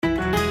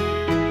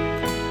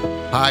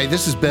Hi,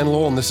 this is Ben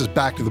Lowell, and this is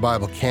Back to the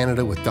Bible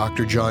Canada with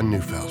Dr. John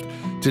Neufeld.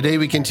 Today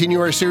we continue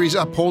our series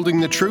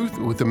Upholding the Truth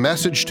with a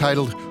message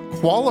titled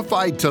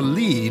Qualified to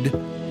Lead,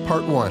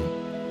 Part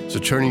 1. So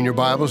turning your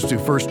Bibles to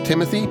 1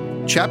 Timothy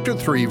chapter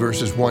 3,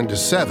 verses 1 to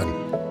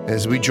 7,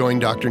 as we join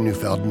Dr.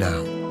 Neufeld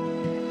now.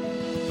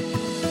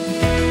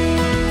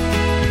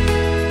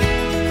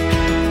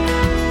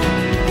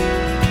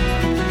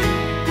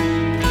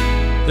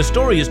 The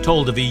story is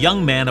told of a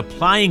young man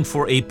applying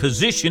for a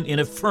position in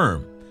a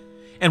firm.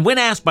 And when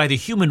asked by the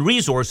human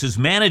resources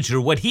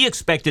manager what he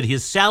expected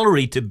his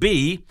salary to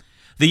be,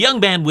 the young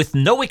man with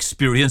no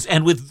experience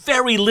and with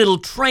very little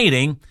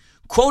training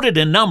quoted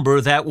a number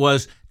that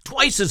was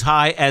twice as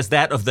high as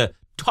that of the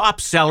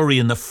top salary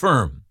in the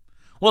firm.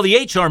 Well, the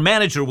HR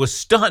manager was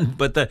stunned,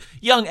 but the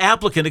young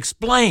applicant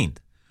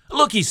explained.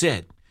 "Look," he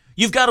said,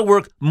 "you've got to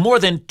work more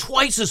than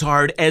twice as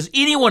hard as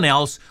anyone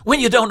else when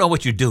you don't know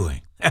what you're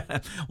doing."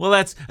 Well,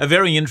 that's a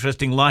very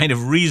interesting line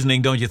of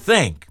reasoning, don't you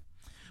think?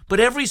 But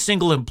every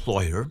single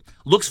employer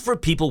looks for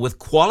people with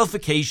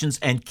qualifications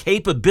and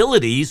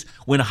capabilities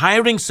when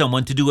hiring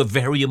someone to do a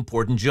very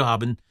important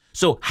job. And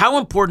so how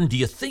important do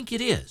you think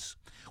it is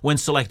when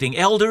selecting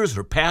elders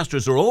or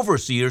pastors or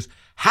overseers?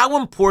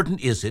 How important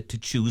is it to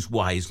choose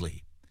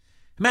wisely?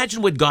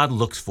 Imagine what God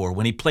looks for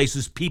when he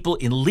places people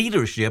in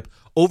leadership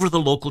over the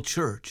local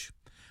church.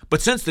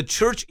 But since the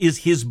church is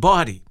his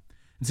body,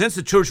 and since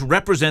the church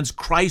represents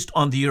Christ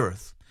on the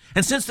earth,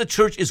 and since the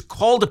church is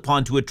called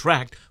upon to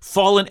attract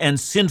fallen and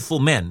sinful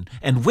men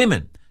and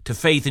women to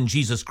faith in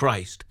Jesus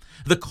Christ,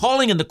 the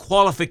calling and the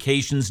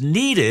qualifications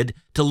needed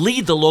to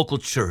lead the local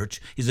church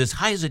is as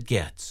high as it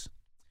gets.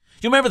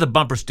 You remember the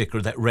bumper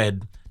sticker that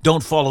read,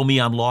 "Don't follow me,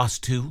 I'm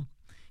lost too"?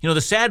 The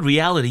sad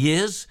reality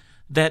is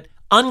that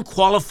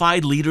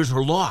unqualified leaders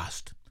are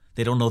lost.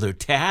 They don't know their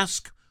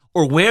task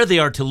or where they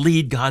are to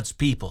lead God's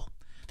people.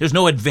 There's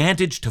no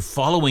advantage to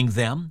following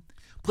them.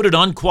 Put an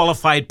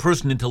unqualified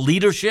person into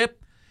leadership,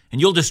 and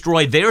you'll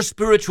destroy their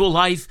spiritual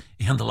life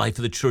and the life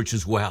of the church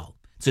as well.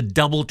 It's a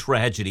double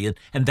tragedy,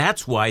 and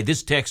that's why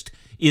this text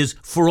is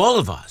for all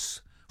of us,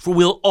 for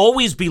we'll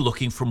always be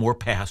looking for more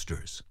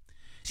pastors.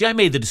 See, I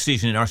made the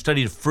decision in our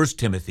study of 1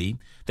 Timothy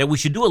that we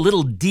should do a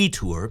little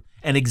detour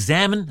and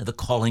examine the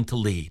calling to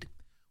lead.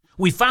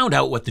 We found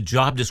out what the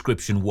job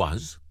description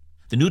was.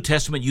 The New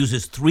Testament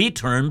uses 3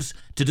 terms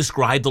to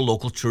describe the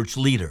local church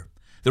leader.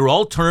 They're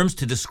all terms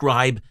to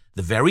describe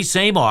the very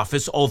same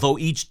office, although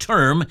each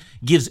term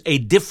gives a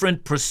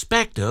different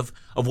perspective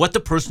of what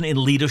the person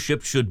in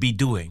leadership should be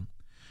doing.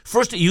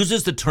 First, it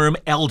uses the term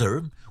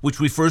elder, which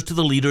refers to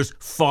the leader's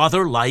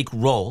father-like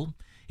role.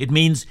 It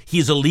means he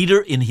is a leader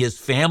in his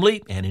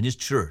family and in his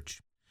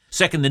church.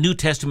 Second, the New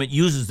Testament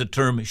uses the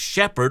term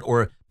shepherd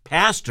or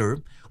pastor,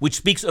 which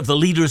speaks of the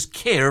leader's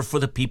care for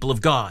the people of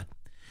God.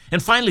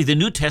 And finally, the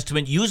New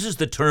Testament uses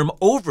the term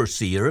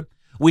overseer,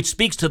 which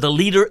speaks to the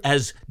leader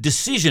as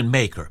decision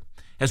maker,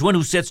 as one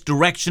who sets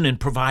direction and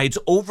provides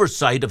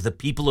oversight of the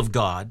people of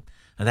God.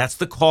 And that's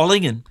the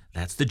calling and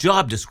that's the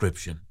job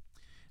description.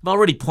 I've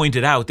already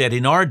pointed out that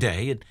in our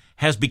day, it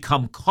has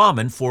become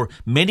common for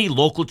many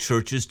local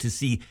churches to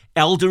see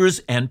elders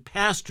and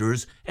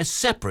pastors as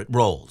separate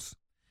roles.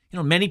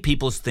 Many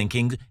people's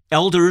thinking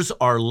elders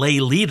are lay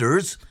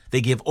leaders.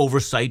 They give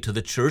oversight to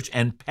the church,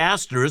 and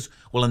pastors,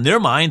 well, in their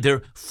mind,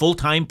 they're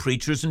full-time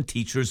preachers and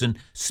teachers and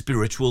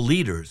spiritual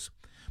leaders.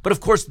 But of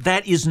course,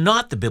 that is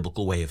not the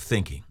biblical way of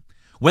thinking.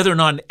 Whether or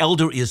not an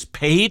elder is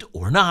paid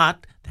or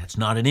not, that's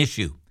not an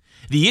issue.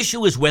 The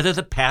issue is whether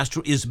the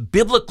pastor is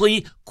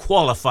biblically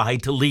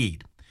qualified to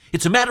lead.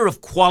 It's a matter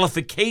of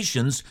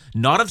qualifications,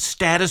 not of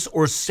status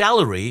or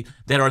salary,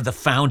 that are the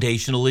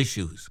foundational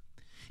issues.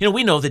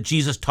 We know that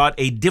Jesus taught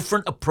a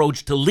different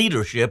approach to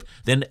leadership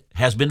than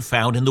has been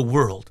found in the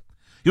world.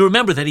 You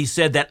remember that he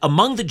said that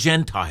among the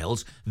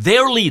Gentiles,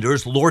 their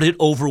leaders lorded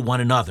over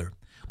one another.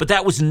 But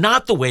that was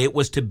not the way it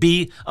was to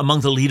be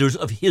among the leaders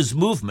of his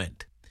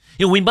movement.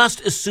 We must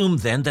assume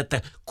then that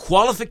the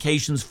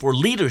qualifications for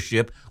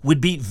leadership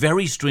would be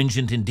very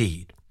stringent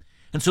indeed.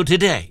 And so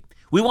today,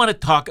 we want to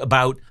talk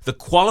about the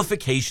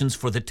qualifications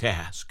for the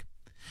task.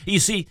 You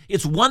see,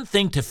 it's one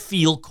thing to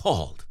feel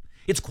called.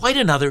 It's quite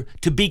another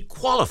to be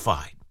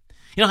qualified.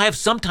 I have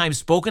sometimes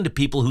spoken to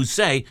people who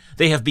say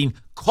they have been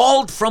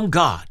called from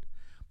God.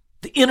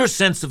 The inner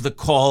sense of the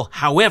call,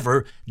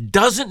 however,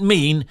 doesn't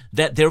mean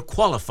that they're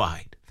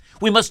qualified.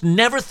 We must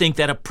never think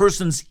that a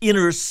person's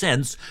inner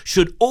sense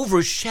should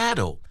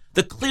overshadow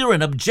the clear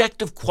and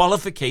objective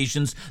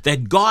qualifications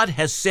that God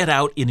has set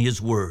out in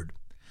his word.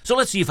 So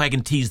let's see if I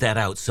can tease that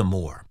out some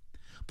more.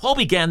 Paul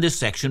began this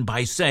section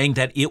by saying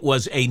that it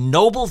was a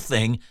noble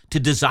thing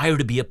to desire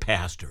to be a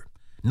pastor.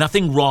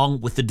 Nothing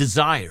wrong with the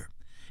desire.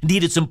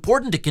 Indeed, it's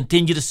important to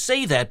continue to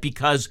say that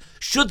because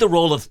should the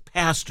role of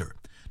pastor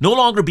no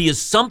longer be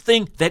as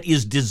something that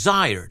is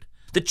desired,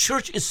 the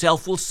church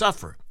itself will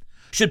suffer.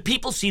 Should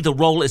people see the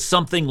role as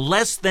something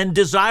less than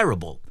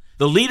desirable,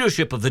 the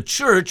leadership of the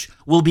church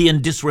will be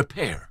in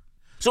disrepair.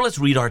 So let's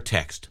read our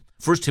text,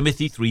 1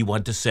 Timothy 3,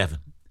 1-7.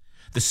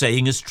 The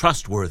saying is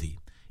trustworthy.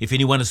 If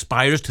anyone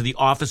aspires to the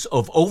office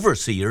of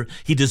overseer,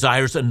 he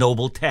desires a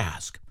noble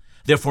task.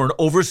 Therefore, an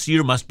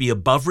overseer must be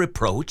above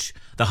reproach,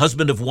 the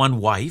husband of one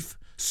wife,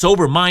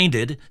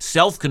 sober-minded,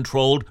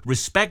 self-controlled,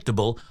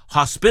 respectable,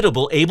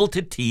 hospitable, able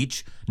to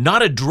teach,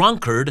 not a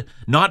drunkard,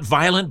 not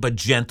violent but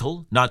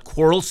gentle, not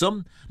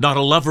quarrelsome, not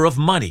a lover of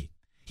money.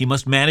 He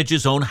must manage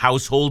his own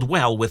household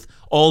well, with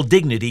all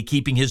dignity,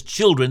 keeping his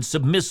children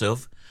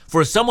submissive.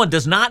 For if someone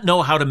does not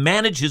know how to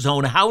manage his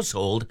own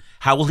household,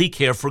 how will he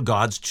care for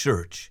God's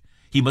church?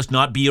 He must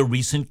not be a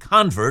recent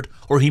convert,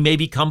 or he may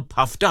become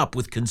puffed up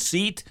with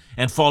conceit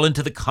and fall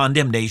into the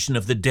condemnation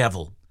of the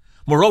devil.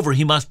 Moreover,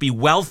 he must be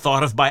well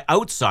thought of by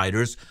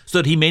outsiders, so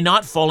that he may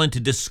not fall into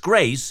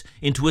disgrace,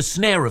 into a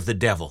snare of the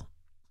devil.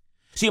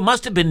 See, it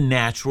must have been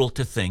natural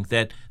to think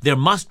that there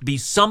must be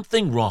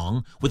something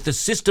wrong with the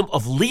system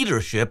of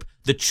leadership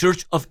the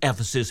church of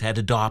Ephesus had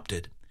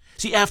adopted.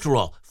 See, after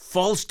all,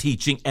 false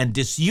teaching and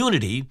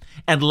disunity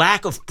and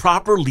lack of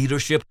proper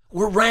leadership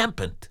were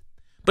rampant.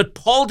 But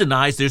Paul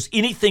denies there's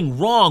anything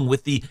wrong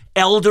with the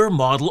elder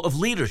model of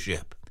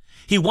leadership.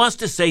 He wants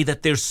to say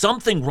that there's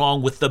something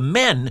wrong with the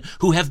men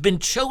who have been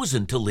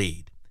chosen to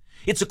lead.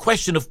 It's a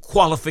question of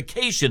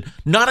qualification,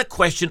 not a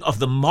question of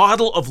the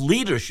model of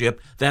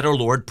leadership that our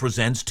Lord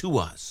presents to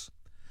us.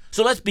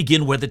 So let's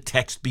begin where the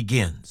text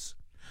begins.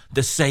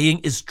 The saying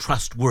is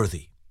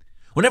trustworthy.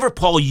 Whenever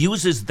Paul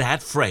uses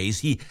that phrase,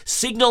 he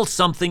signals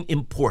something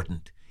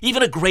important,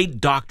 even a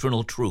great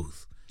doctrinal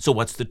truth. So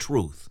what's the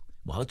truth?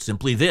 Well, it's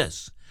simply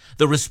this.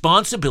 The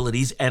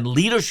responsibilities and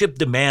leadership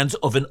demands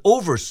of an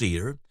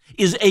overseer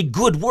is a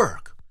good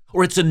work,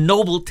 or it's a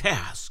noble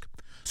task.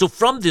 So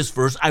from this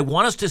verse, I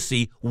want us to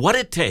see what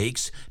it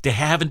takes to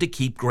have and to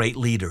keep great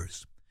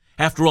leaders.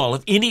 After all,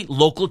 if any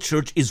local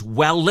church is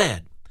well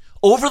led,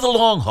 over the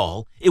long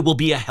haul, it will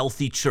be a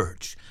healthy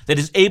church that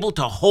is able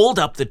to hold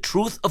up the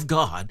truth of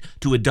God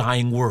to a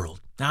dying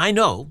world. Now, I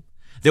know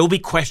there will be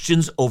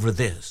questions over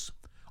this.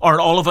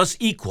 Aren't all of us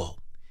equal?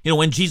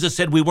 When Jesus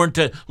said we weren't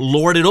to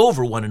lord it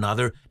over one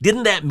another,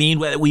 didn't that mean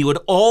that we would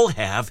all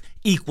have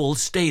equal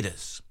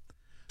status?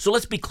 So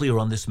let's be clear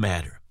on this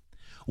matter.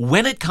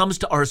 When it comes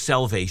to our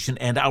salvation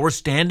and our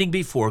standing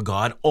before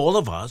God, all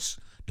of us,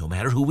 no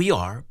matter who we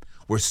are,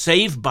 we're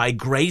saved by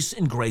grace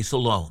and grace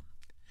alone.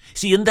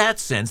 See, in that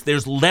sense,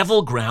 there's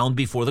level ground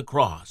before the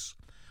cross.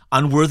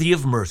 Unworthy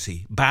of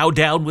mercy, bowed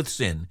down with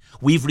sin,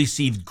 we've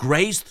received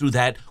grace through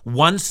that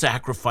one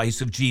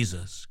sacrifice of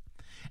Jesus.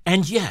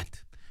 And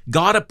yet,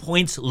 God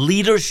appoints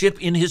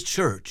leadership in his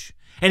church,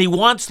 and he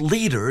wants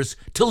leaders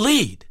to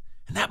lead,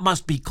 and that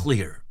must be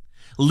clear.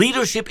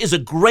 Leadership is a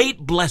great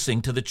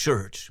blessing to the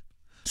church.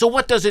 So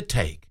what does it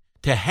take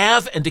to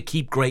have and to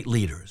keep great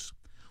leaders?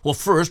 Well,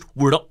 first,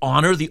 we're to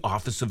honor the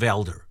office of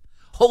elder.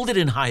 Hold it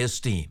in high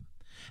esteem.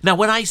 Now,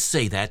 when I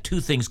say that,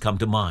 two things come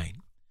to mind.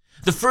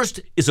 The first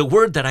is a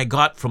word that I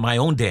got from my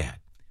own dad,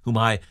 whom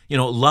I,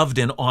 loved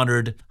and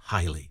honored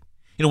highly.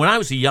 When I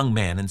was a young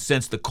man and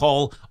sensed the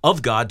call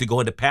of God to go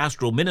into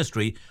pastoral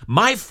ministry,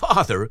 my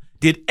father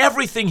did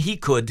everything he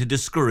could to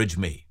discourage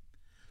me.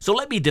 So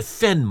let me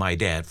defend my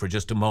dad for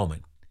just a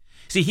moment.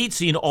 See, he'd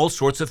seen all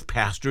sorts of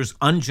pastors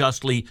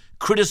unjustly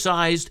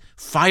criticized,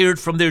 fired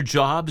from their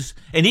jobs,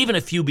 and even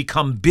a few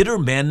become bitter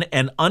men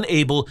and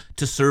unable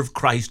to serve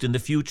Christ in the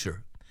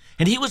future.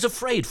 And he was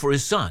afraid for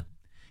his son.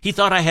 He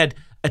thought I had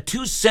a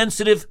too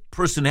sensitive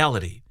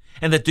personality,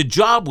 and that the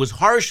job was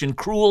harsh and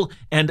cruel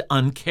and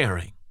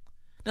uncaring.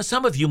 Now,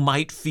 some of you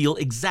might feel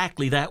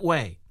exactly that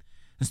way.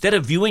 Instead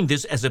of viewing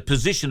this as a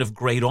position of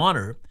great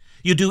honor,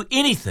 you do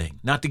anything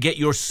not to get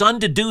your son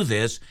to do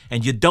this,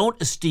 and you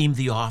don't esteem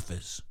the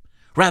office.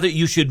 Rather,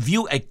 you should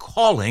view a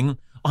calling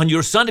on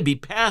your son to be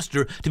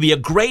pastor to be a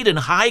great and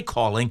high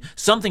calling,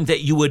 something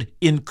that you would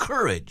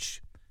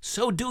encourage.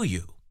 So do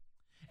you.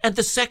 And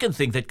the second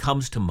thing that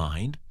comes to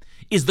mind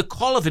is the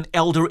call of an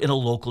elder in a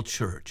local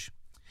church.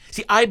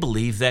 See, I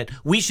believe that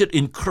we should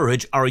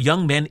encourage our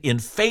young men in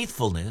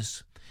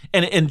faithfulness.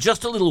 And in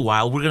just a little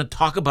while, we're going to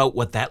talk about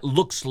what that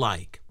looks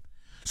like.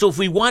 So if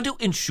we want to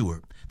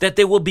ensure that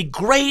there will be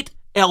great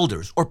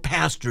elders or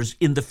pastors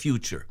in the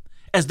future,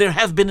 as there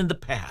have been in the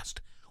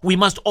past, we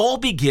must all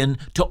begin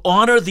to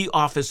honor the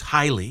office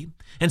highly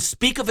and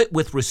speak of it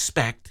with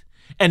respect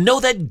and know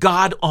that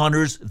God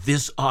honors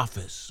this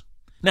office.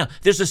 Now,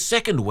 there's a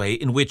second way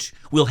in which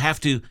we'll have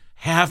to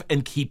have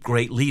and keep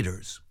great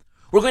leaders.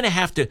 We're going to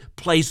have to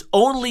place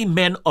only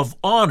men of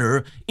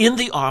honor in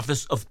the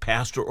office of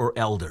pastor or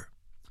elder.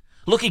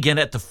 Look again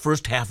at the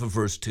first half of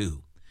verse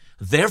 2.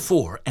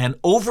 Therefore, an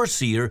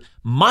overseer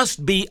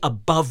must be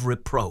above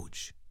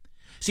reproach.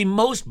 See,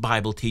 most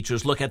Bible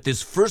teachers look at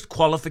this first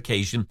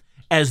qualification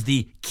as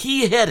the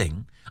key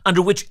heading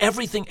under which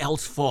everything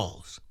else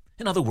falls.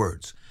 In other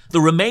words,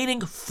 the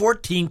remaining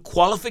 14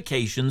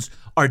 qualifications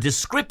are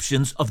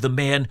descriptions of the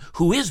man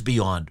who is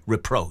beyond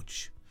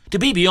reproach. To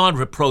be beyond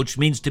reproach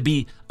means to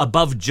be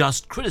above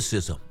just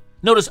criticism.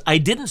 Notice I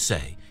didn't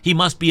say he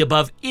must be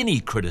above any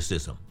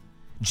criticism.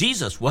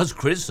 Jesus was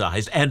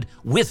criticized, and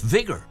with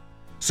vigor.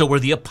 So were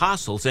the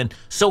apostles, and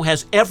so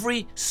has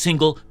every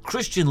single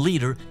Christian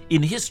leader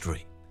in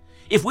history.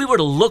 If we were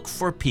to look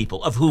for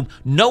people of whom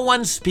no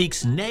one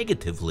speaks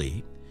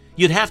negatively,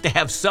 you'd have to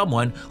have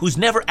someone who's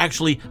never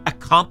actually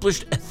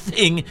accomplished a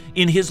thing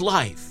in his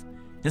life.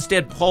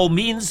 Instead, Paul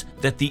means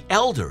that the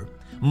elder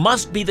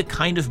must be the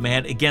kind of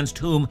man against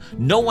whom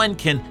no one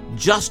can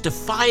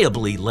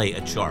justifiably lay a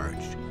charge,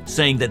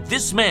 saying that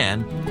this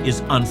man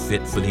is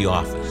unfit for the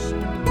office.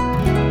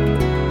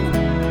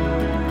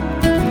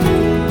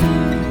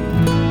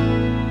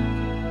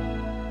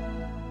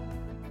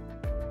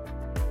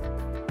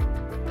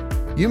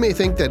 You may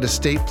think that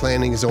estate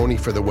planning is only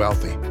for the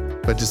wealthy,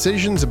 but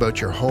decisions about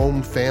your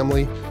home,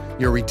 family,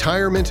 your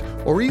retirement,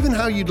 or even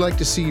how you'd like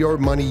to see your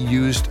money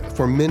used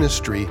for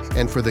ministry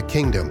and for the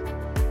kingdom,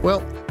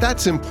 well,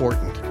 that's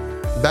important.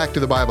 Back to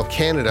the Bible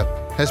Canada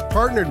has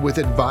partnered with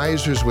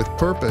Advisors with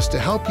Purpose to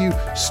help you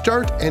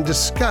start and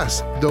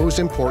discuss those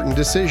important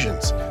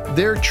decisions.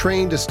 Their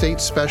trained estate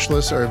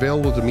specialists are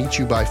available to meet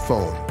you by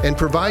phone and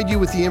provide you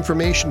with the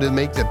information to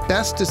make the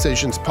best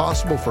decisions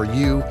possible for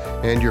you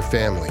and your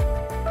family.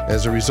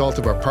 As a result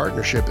of our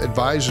partnership,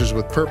 Advisors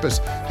with Purpose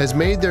has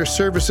made their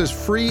services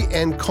free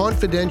and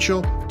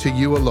confidential to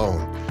you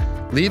alone,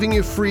 leaving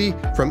you free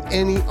from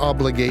any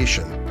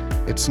obligation.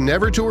 It's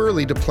never too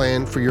early to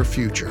plan for your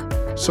future,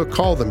 so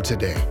call them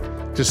today.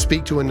 To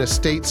speak to an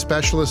estate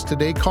specialist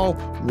today, call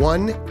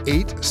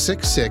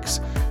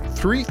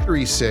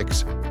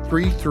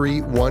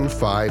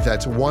 1-866-336-3315.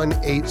 That's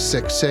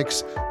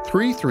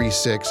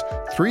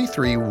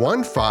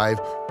 1-866-336-3315,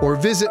 or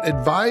visit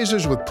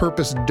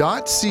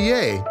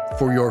advisorswithpurpose.ca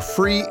for your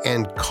free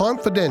and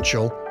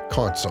confidential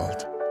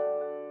consult.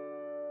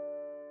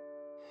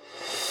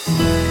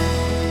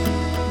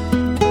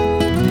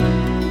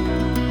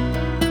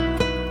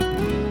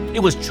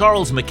 It was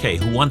Charles Mackay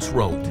who once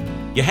wrote,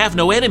 "You have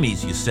no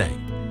enemies, you say.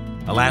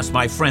 Alas,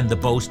 my friend, the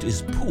boast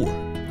is poor.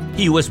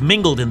 He who has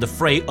mingled in the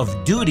fray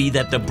of duty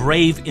that the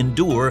brave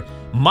endure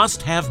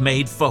must have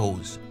made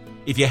foes.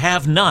 If you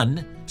have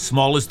none,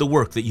 small is the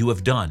work that you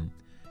have done.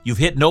 You've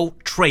hit no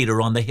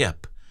traitor on the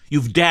hip.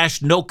 You've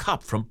dashed no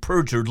cup from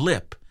perjured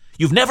lip.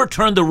 You've never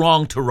turned the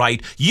wrong to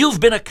right.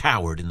 You've been a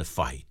coward in the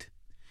fight."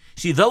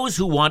 See, those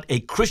who want a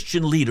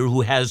Christian leader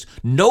who has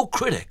no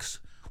critics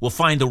will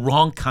find the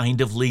wrong kind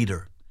of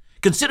leader.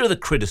 Consider the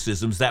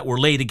criticisms that were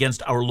laid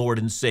against our Lord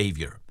and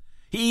Savior.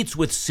 He eats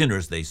with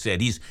sinners, they said.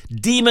 He's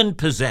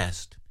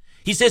demon-possessed.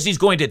 He says he's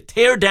going to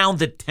tear down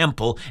the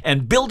temple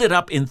and build it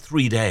up in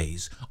 3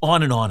 days.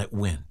 On and on it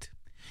went.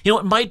 You know,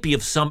 it might be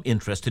of some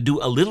interest to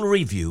do a little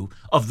review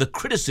of the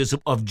criticism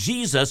of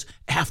Jesus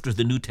after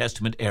the New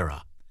Testament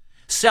era.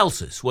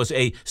 Celsus was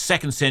a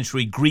 2nd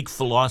century Greek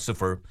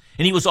philosopher,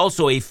 and he was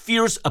also a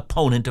fierce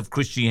opponent of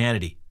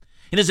Christianity.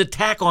 In his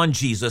attack on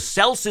Jesus,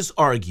 Celsus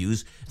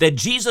argues that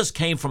Jesus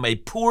came from a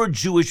poor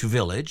Jewish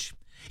village.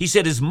 He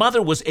said his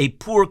mother was a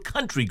poor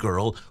country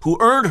girl who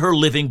earned her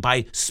living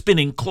by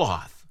spinning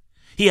cloth.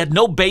 He had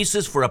no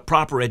basis for a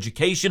proper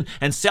education,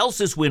 and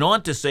Celsus went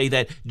on to say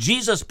that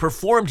Jesus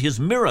performed his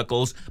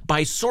miracles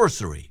by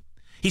sorcery.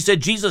 He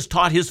said Jesus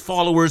taught his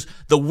followers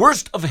the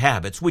worst of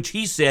habits, which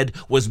he said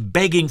was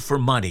begging for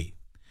money.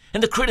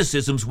 And the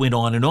criticisms went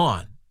on and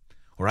on.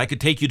 Or I could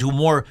take you to a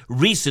more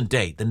recent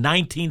date, the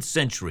 19th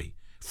century.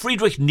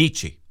 Friedrich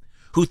Nietzsche,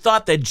 who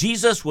thought that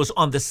Jesus was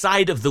on the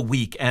side of the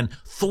weak and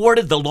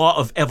thwarted the law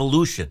of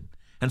evolution,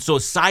 and so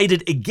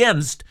sided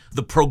against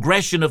the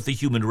progression of the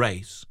human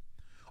race.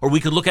 Or we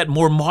could look at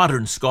more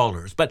modern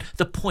scholars, but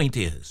the point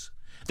is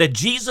that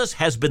Jesus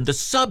has been the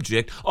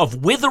subject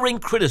of withering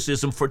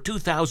criticism for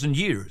 2,000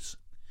 years.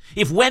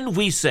 If when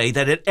we say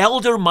that an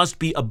elder must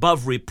be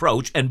above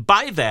reproach, and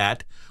by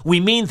that we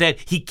mean that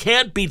he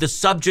can't be the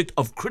subject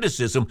of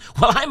criticism,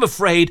 well, I'm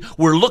afraid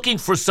we're looking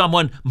for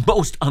someone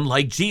most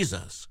unlike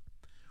Jesus.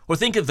 Or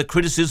think of the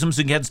criticisms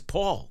against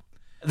Paul.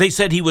 They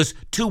said he was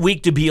too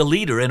weak to be a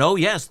leader, and oh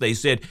yes, they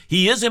said,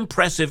 he is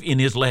impressive in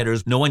his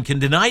letters. No one can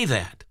deny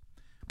that.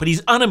 But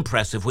he's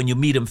unimpressive when you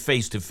meet him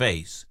face to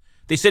face.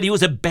 They said he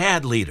was a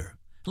bad leader.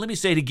 Let me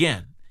say it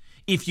again.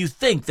 If you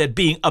think that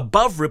being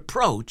above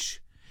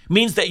reproach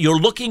means that you're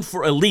looking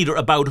for a leader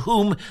about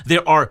whom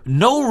there are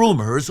no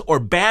rumors or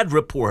bad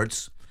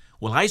reports,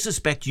 well, I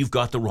suspect you've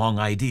got the wrong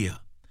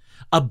idea.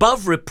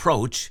 Above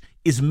reproach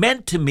is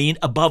meant to mean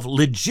above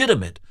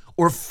legitimate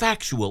or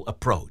factual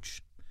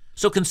approach.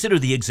 So consider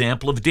the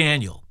example of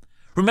Daniel.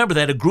 Remember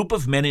that a group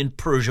of men in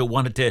Persia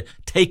wanted to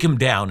take him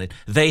down, and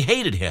they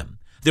hated him.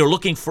 They're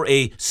looking for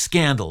a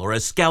scandal or a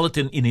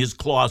skeleton in his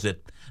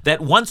closet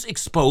that once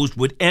exposed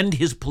would end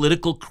his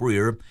political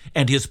career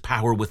and his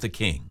power with the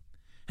king.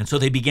 And so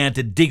they began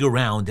to dig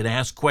around and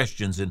ask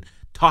questions and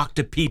talk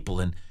to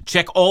people and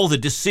check all the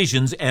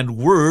decisions and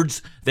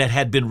words that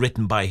had been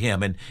written by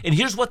him. And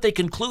here's what they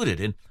concluded,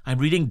 and I'm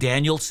reading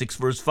Daniel 6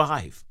 verse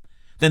 5.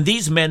 Then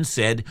these men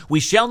said, "We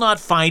shall not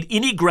find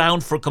any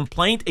ground for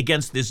complaint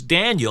against this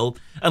Daniel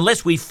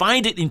unless we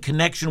find it in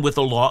connection with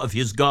the law of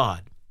his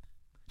God."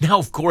 Now,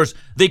 of course,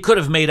 they could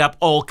have made up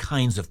all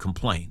kinds of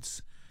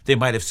complaints. They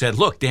might have said,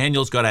 look,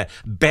 Daniel's got a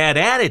bad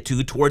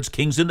attitude towards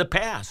kings in the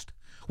past.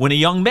 When a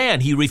young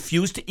man, he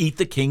refused to eat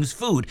the king's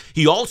food.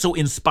 He also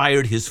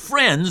inspired his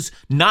friends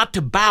not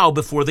to bow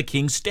before the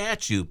king's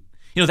statue.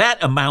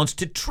 That amounts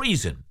to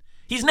treason.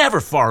 He's never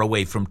far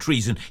away from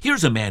treason.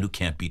 Here's a man who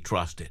can't be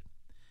trusted.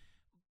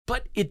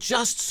 But it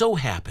just so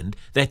happened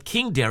that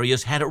King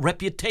Darius had a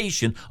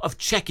reputation of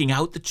checking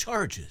out the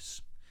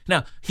charges.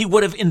 Now, he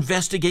would have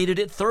investigated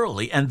it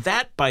thoroughly, and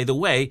that, by the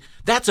way,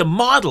 that's a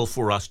model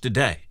for us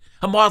today,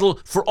 a model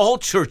for all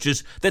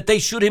churches that they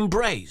should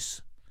embrace.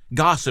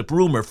 Gossip,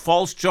 rumor,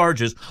 false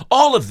charges,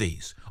 all of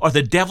these are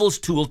the devil's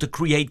tool to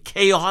create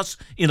chaos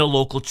in a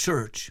local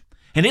church.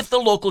 And if the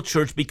local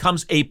church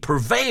becomes a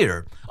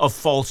purveyor of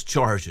false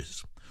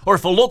charges, or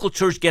if a local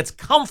church gets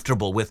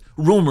comfortable with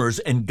rumors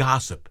and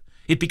gossip,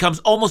 it becomes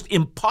almost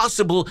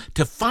impossible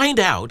to find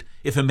out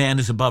if a man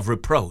is above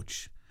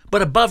reproach.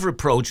 But above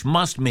reproach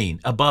must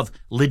mean above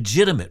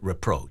legitimate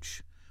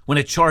reproach. When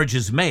a charge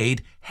is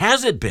made,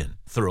 has it been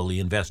thoroughly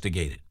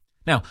investigated?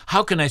 Now,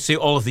 how can I say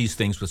all of these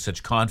things with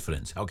such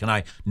confidence? How can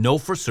I know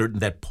for certain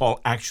that Paul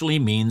actually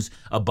means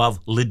above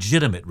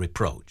legitimate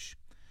reproach?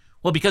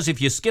 Well, because if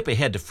you skip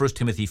ahead to 1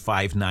 Timothy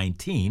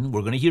 5:19,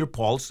 we're going to hear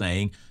Paul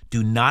saying,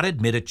 "Do not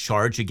admit a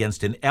charge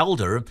against an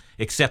elder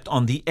except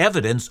on the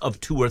evidence of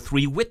 2 or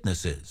 3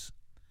 witnesses."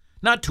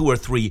 Not 2 or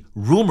 3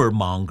 rumor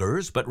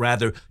mongers, but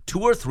rather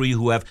 2 or 3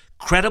 who have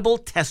credible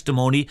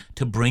testimony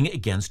to bring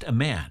against a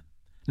man.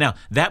 Now,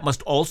 that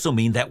must also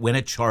mean that when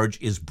a charge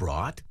is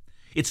brought,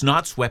 it's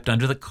not swept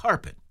under the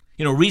carpet.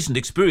 Recent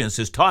experience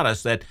has taught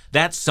us that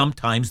that's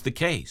sometimes the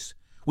case.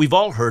 We've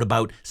all heard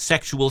about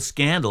sexual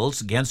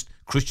scandals against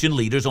Christian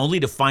leaders, only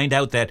to find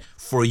out that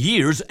for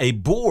years a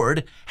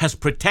board has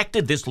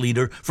protected this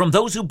leader from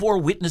those who bore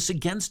witness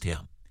against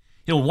him.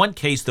 In one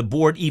case, the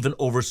board even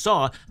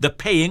oversaw the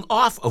paying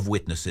off of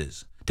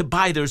witnesses to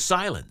buy their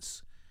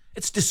silence.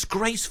 It's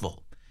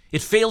disgraceful.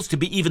 It fails to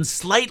be even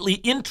slightly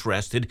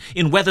interested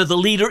in whether the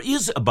leader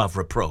is above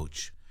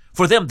reproach.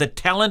 For them, the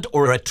talent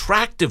or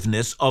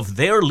attractiveness of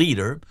their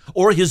leader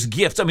or his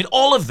gifts,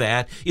 all of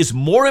that is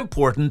more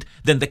important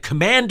than the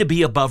command to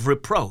be above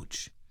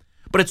reproach.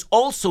 But it's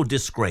also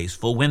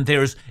disgraceful when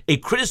there's a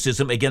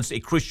criticism against a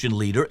Christian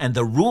leader and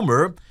the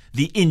rumor,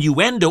 the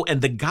innuendo,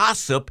 and the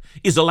gossip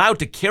is allowed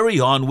to carry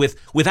on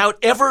without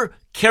ever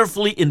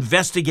carefully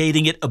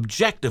investigating it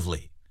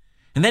objectively,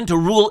 and then to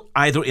rule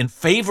either in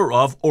favor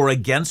of or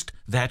against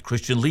that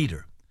Christian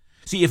leader.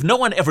 See, if no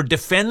one ever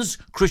defends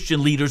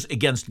Christian leaders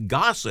against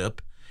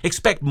gossip,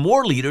 expect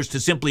more leaders to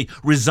simply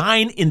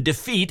resign in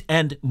defeat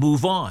and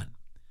move on.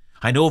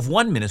 I know of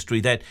one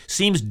ministry that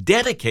seems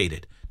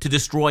dedicated to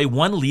destroy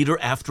one leader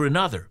after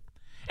another,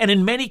 and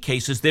in many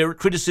cases their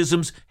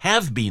criticisms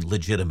have been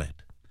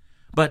legitimate.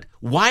 But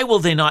why will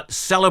they not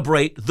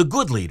celebrate the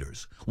good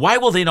leaders? Why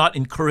will they not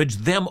encourage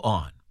them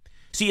on?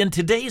 See, in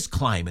today's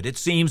climate, it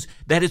seems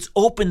that it's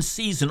open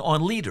season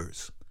on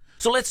leaders.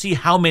 So let's see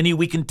how many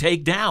we can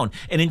take down.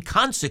 And in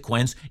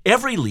consequence,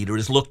 every leader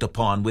is looked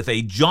upon with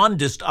a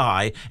jaundiced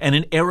eye and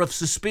an air of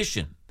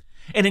suspicion.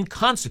 And in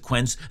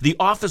consequence, the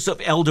office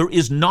of elder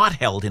is not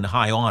held in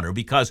high honor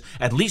because,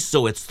 at least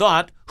so it's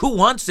thought, who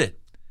wants it?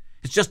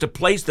 It's just a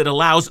place that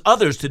allows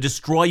others to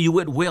destroy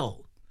you at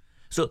will.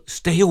 So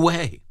stay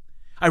away.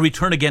 I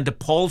return again to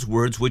Paul's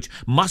words, which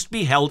must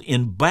be held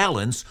in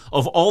balance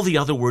of all the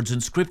other words in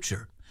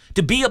Scripture.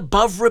 To be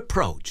above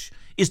reproach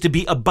is to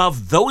be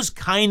above those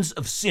kinds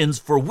of sins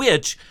for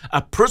which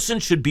a person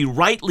should be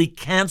rightly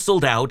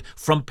canceled out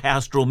from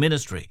pastoral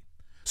ministry.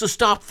 So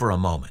stop for a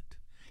moment.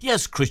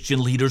 Yes,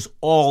 Christian leaders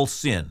all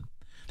sin.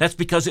 That's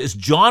because, as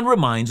John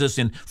reminds us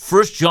in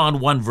 1 John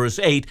 1 verse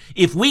 8,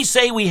 if we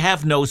say we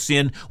have no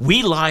sin,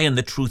 we lie and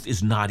the truth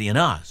is not in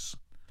us.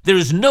 There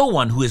is no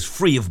one who is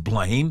free of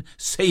blame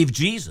save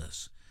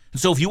Jesus. And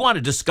so if you want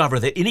to discover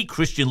that any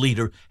Christian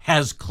leader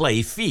has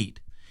clay feet,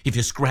 if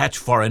you scratch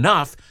far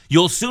enough,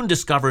 you'll soon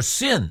discover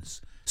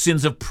sins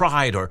of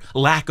pride or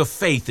lack of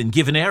faith in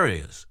given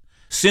areas,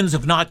 sins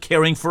of not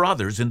caring for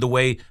others in the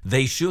way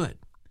they should.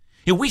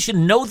 And we should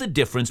know the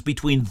difference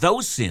between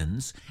those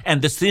sins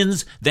and the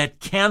sins that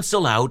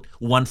cancel out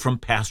one from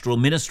pastoral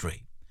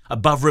ministry.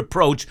 Above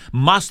reproach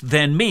must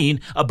then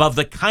mean above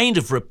the kind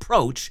of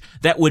reproach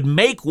that would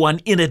make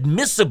one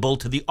inadmissible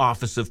to the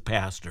office of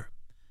pastor.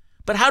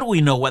 But how do we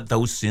know what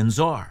those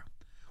sins are?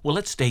 Well,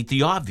 let's state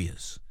the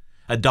obvious.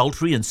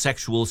 Adultery and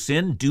sexual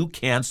sin do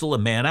cancel a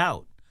man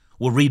out.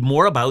 We'll read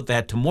more about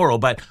that tomorrow,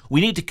 but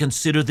we need to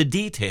consider the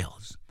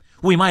details.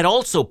 We might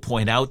also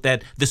point out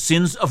that the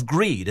sins of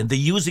greed and the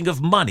using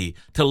of money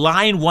to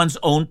line one's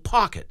own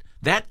pocket,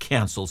 that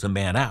cancels a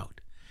man out.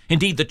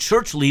 Indeed, the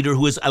church leader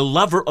who is a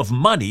lover of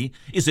money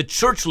is a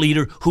church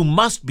leader who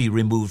must be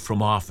removed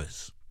from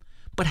office.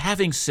 But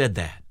having said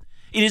that,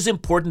 it is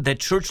important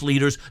that church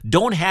leaders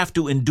don't have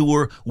to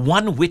endure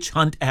one witch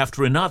hunt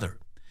after another.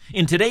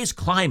 In today's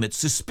climate,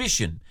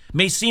 suspicion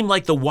may seem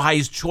like the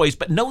wise choice,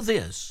 but know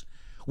this.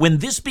 When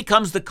this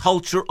becomes the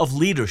culture of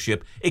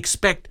leadership,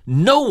 expect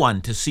no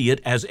one to see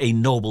it as a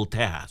noble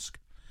task.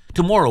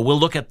 Tomorrow we'll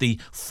look at the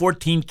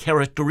 14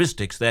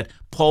 characteristics that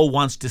Paul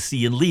wants to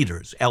see in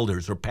leaders,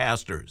 elders, or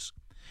pastors.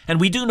 And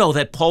we do know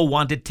that Paul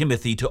wanted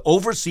Timothy to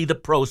oversee the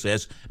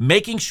process,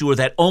 making sure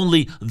that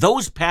only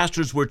those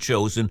pastors were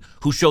chosen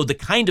who showed the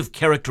kind of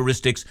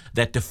characteristics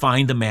that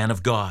define the man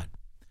of God.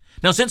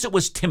 Now, since it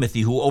was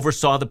Timothy who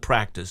oversaw the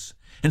practice,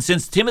 and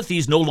since Timothy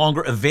is no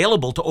longer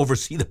available to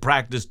oversee the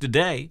practice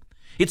today,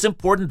 it's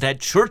important that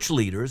church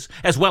leaders,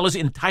 as well as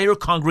entire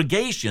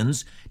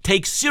congregations,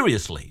 take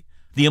seriously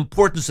the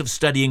importance of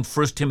studying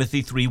 1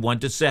 Timothy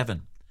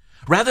 3:1-7.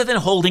 Rather than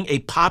holding a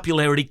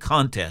popularity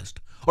contest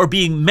or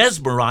being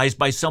mesmerized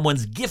by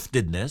someone's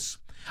giftedness,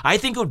 I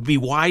think it would be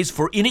wise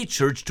for any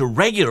church to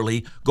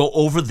regularly go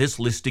over this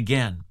list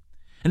again.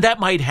 And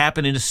that might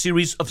happen in a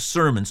series of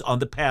sermons on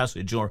the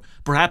passage, or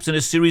perhaps in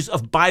a series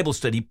of Bible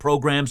study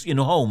programs in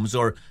homes,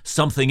 or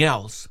something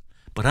else.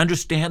 But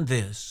understand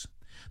this: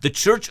 the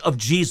Church of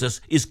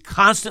Jesus is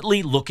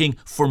constantly looking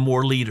for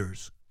more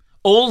leaders.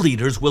 Old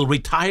leaders will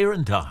retire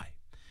and die,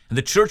 and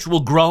the church will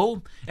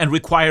grow and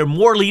require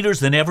more leaders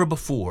than ever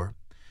before.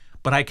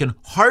 But I can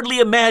hardly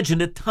imagine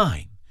a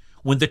time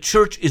when the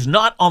church is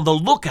not on the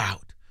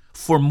lookout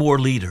for more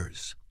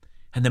leaders.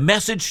 And the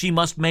message she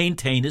must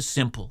maintain is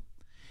simple.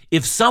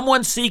 If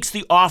someone seeks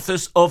the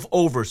office of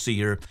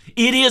overseer,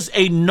 it is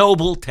a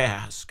noble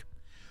task.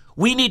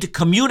 We need to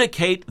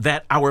communicate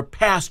that our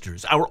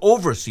pastors, our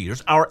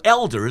overseers, our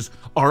elders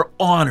are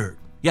honored.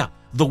 Yeah,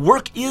 the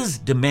work is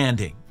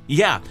demanding.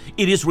 Yeah,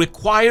 it is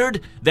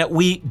required that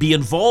we be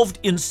involved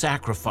in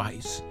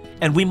sacrifice,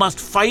 and we must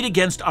fight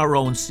against our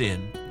own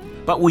sin.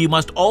 But we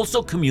must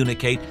also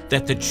communicate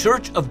that the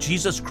Church of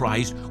Jesus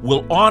Christ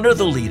will honor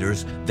the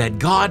leaders that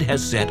God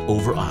has set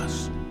over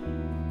us.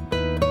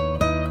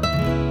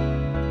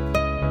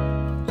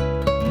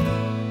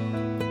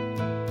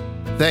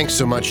 Thanks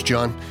so much,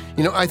 John.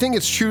 I think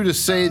it's true to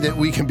say that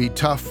we can be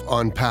tough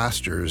on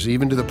pastors,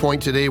 even to the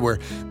point today where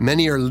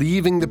many are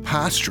leaving the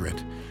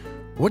pastorate.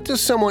 What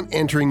does someone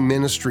entering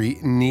ministry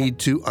need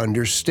to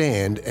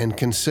understand and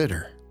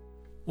consider?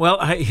 Well,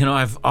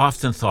 I've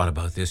often thought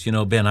about this.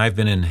 Ben, I've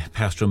been in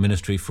pastoral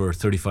ministry for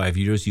 35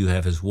 years. You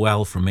have as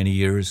well for many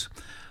years.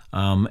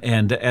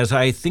 And as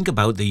I think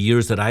about the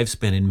years that I've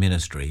spent in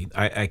ministry,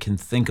 I can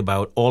think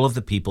about all of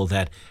the people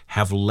that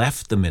have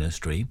left the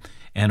ministry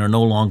and are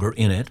no longer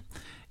in it.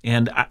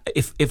 And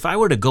if I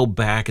were to go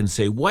back and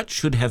say what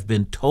should have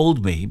been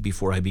told me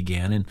before I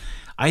began, and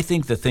I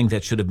think the thing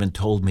that should have been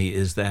told me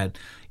is that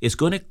it's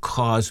going to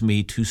cause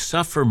me to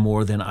suffer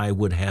more than I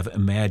would have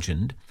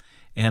imagined,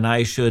 and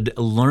I should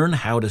learn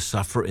how to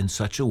suffer in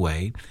such a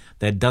way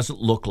that doesn't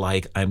look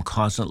like I'm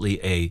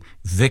constantly a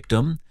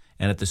victim,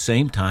 and at the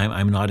same time,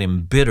 I'm not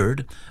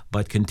embittered,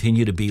 but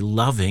continue to be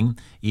loving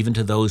even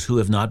to those who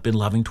have not been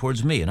loving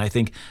towards me. And I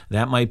think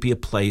that might be a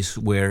place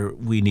where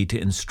we need to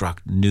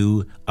instruct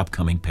new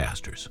upcoming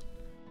pastors.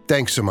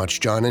 Thanks so much,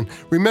 John. And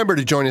remember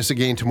to join us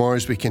again tomorrow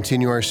as we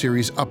continue our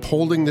series,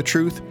 Upholding the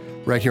Truth,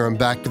 right here on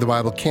Back to the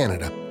Bible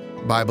Canada.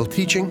 Bible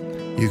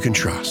teaching you can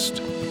trust.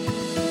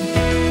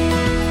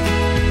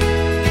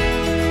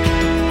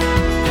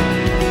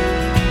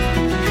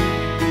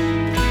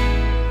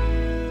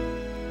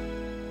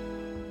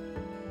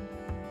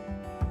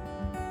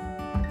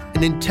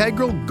 An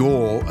integral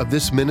goal of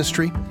this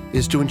ministry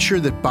is to ensure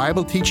that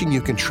Bible teaching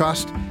you can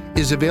trust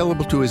is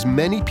available to as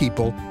many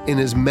people in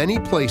as many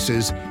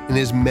places in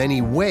as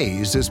many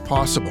ways as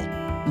possible.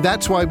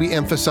 That's why we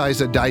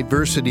emphasize a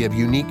diversity of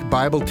unique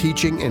Bible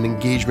teaching and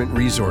engagement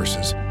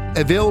resources,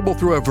 available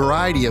through a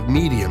variety of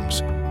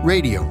mediums: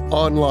 radio,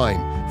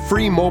 online,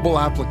 free mobile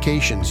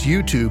applications,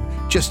 YouTube,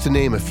 just to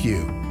name a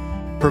few.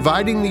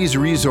 Providing these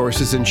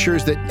resources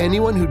ensures that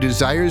anyone who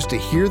desires to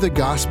hear the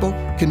gospel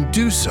can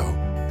do so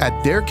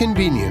at their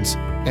convenience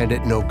and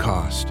at no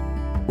cost.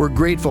 We're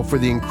grateful for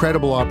the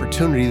incredible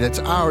opportunity that's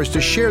ours to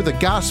share the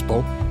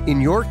gospel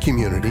in your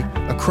community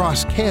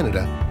across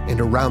Canada and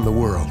around the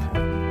world.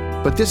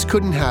 But this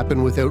couldn't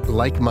happen without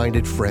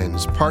like-minded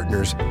friends,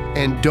 partners,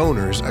 and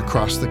donors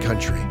across the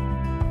country.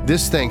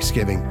 This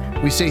Thanksgiving,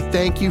 we say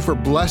thank you for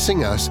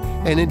blessing us,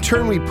 and in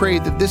turn we pray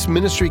that this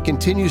ministry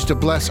continues to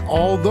bless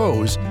all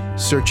those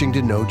searching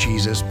to know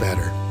Jesus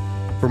better.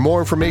 For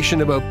more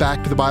information about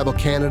Back to the Bible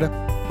Canada,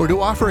 or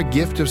to offer a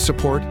gift of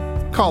support,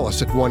 call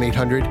us at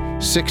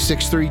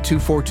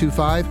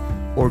 1-800-663-2425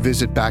 or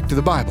visit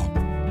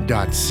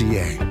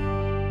backtothebible.ca.